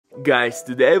Guys,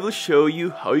 today I will show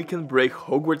you how you can break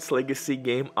Hogwarts Legacy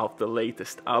game of the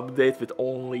latest update with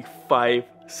only 5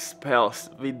 spells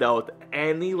without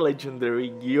any legendary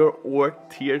gear or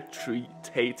tier 3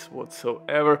 traits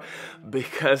whatsoever,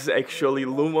 because actually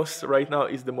Lumos right now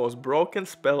is the most broken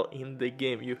spell in the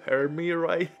game. You heard me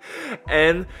right?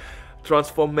 And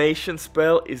transformation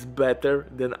spell is better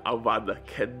than Avada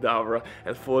Kedavra,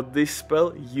 and for this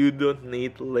spell you don't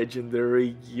need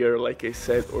legendary gear like I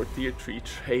said or tier 3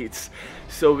 traits.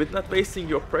 So with not wasting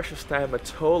your precious time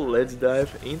at all, let's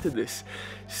dive into this.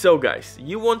 So guys,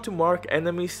 you want to mark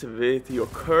enemies with your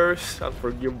curse,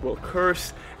 unforgivable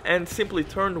curse, and simply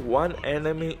turn one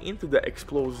enemy into the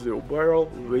explosive barrel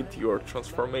with your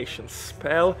transformation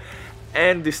spell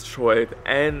and destroy it,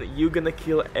 and you're gonna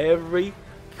kill every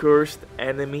cursed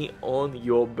enemy on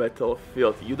your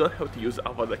battlefield. You don't have to use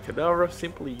Avada Kedavra,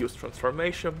 simply use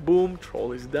transformation, boom,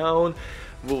 troll is down,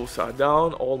 wolves are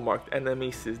down, all marked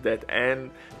enemies is dead.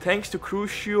 And thanks to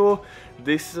Crucio,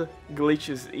 this glitch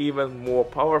is even more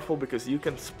powerful because you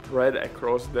can spread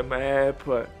across the map,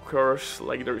 curse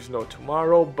like there is no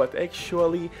tomorrow. But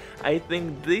actually I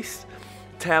think this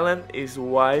talent is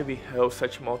why we have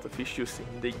such amount of issues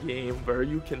in the game, where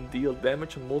you can deal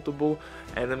damage on multiple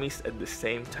enemies at the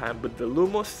same time. But the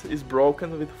Lumos is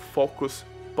broken with focus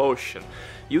potion.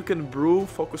 You can brew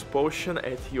focus potion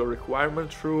at your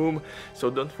requirement room, so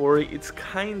don't worry, it's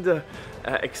kinda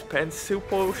expensive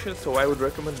potion, so I would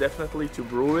recommend definitely to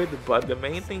brew it. But the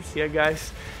main thing here,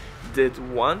 guys, that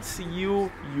once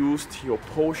you used your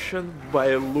potion by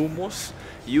Lumos,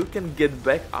 you can get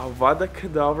back Avada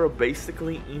Kedavra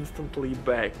basically instantly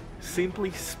back.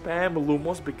 Simply spam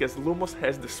Lumos, because Lumos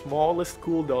has the smallest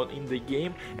cooldown in the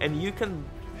game, and you can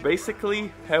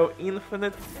basically have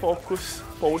infinite focus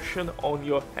potion on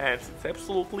your hands. It's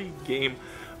absolutely game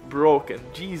broken,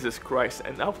 Jesus Christ.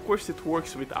 And of course it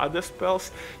works with other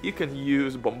spells. You can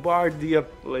use Bombardier,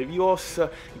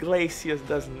 Leviosa, Glacius,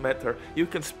 doesn't matter. You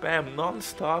can spam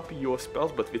non-stop your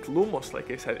spells, but with Lumos, like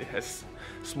I said, it has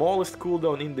smallest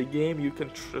cooldown in the game. You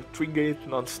can trigger it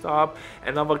non-stop,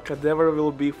 and Avada Kedavra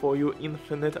will be for you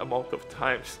infinite amount of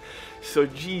times. So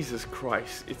Jesus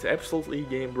Christ, it's absolutely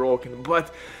game broken.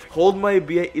 But hold my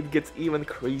beer, it gets even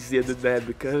crazier than that,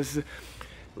 because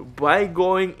by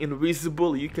going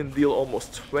invisible you can deal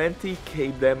almost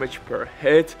 20k damage per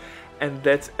hit, and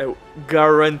that's a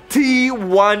guarantee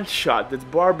one shot. That's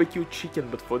barbecue chicken.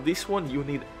 But for this one you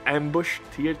need ambush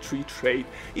tier 3 trait.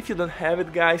 If you don't have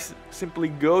it, guys, simply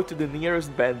go to the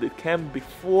nearest bandit camp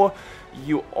before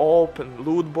you open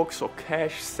loot box or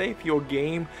cache, save your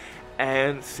game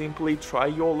and simply try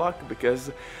your luck,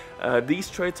 because these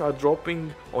traits are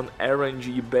dropping on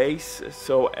RNG base,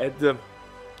 so at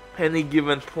any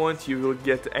given point you will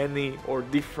get any or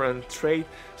different trait.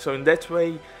 So in that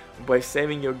way, by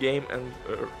saving your game and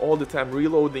all the time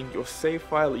reloading your save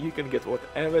file, you can get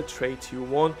whatever trait you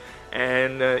want,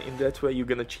 and in that way you're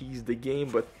gonna cheese the game.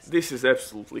 But this is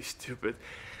absolutely stupid.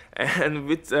 And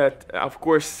with that, of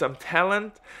course, some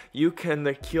talent, you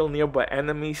can kill nearby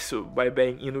enemies by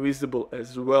being invisible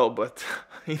as well. But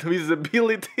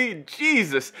invisibility,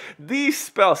 Jesus, these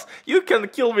spells, you can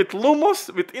kill with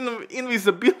Lumos, with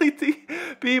invisibility,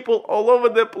 people all over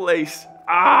the place.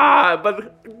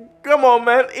 But come on,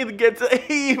 man, it gets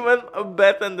even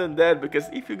better than that, because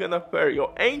if you're gonna pair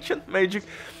your ancient magic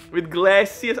with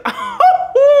Glacius,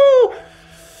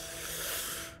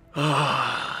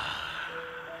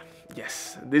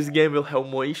 yes, this game will have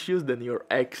more issues than your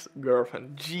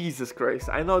ex-girlfriend. Jesus Christ,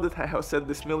 I know that I have said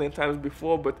this million times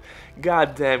before, but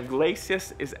goddamn,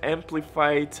 Glacius is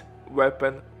amplified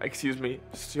weapon,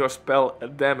 your spell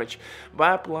damage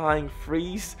by applying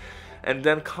freeze and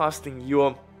then casting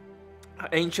your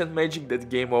ancient magic. That's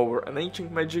game over. And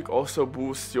ancient magic also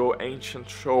boosts your ancient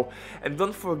throw. And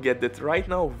don't forget that right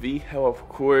now we have, of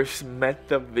course,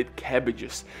 meta with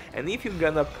cabbages, and if you're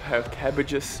gonna have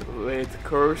cabbages with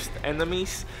cursed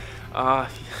enemies,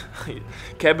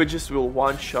 cabbages will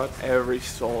one-shot every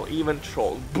soul, even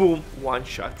troll, boom,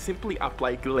 one-shot. Simply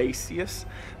apply Glacius,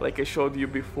 like I showed you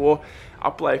before,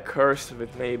 apply curse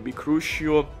with maybe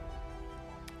Crucio,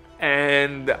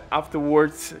 and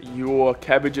afterwards your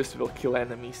cabbages will kill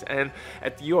enemies. And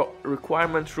at your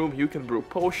requirement room you can brew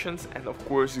potions and of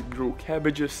course brew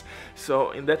cabbages,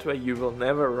 so in that way you will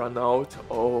never run out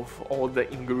of all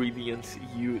the ingredients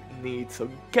you need. So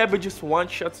cabbages one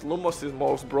shots, Lumos is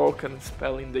most broken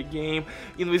spell in the game,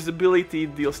 invisibility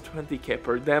deals 20k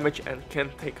per damage and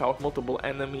can take out multiple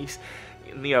enemies.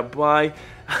 nearby.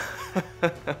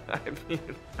 I mean,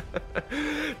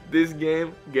 this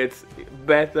game gets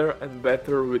better and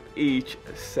better with each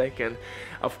second.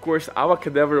 Of course, our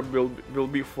cadaver will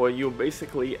be for you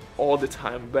basically all the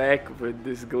time back with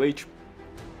this glitch.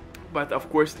 But of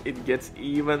course it gets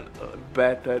even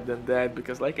better than that,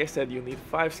 because like I said, you need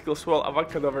 5 skills. Well, our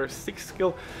cadaver 6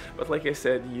 skill, but like I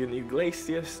said, you need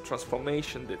Glacius,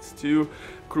 Transformation, that's 2,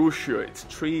 Crucio, it's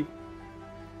 3,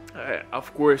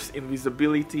 of course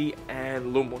Invisibility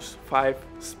and Lumos, 5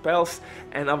 spells,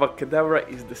 and our cadaver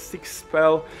is the 6th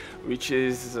spell, which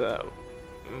is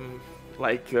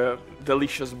like a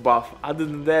delicious buff. Other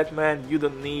than that, man, you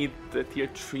don't need the tier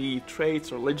 3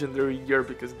 traits or legendary gear,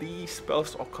 because these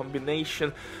spells are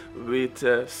combination with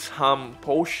some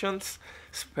potions,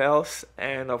 spells,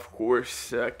 and of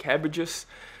course cabbages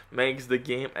makes the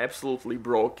game absolutely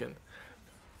broken.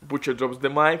 Butcher drops the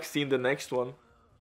mic, see you in the next one.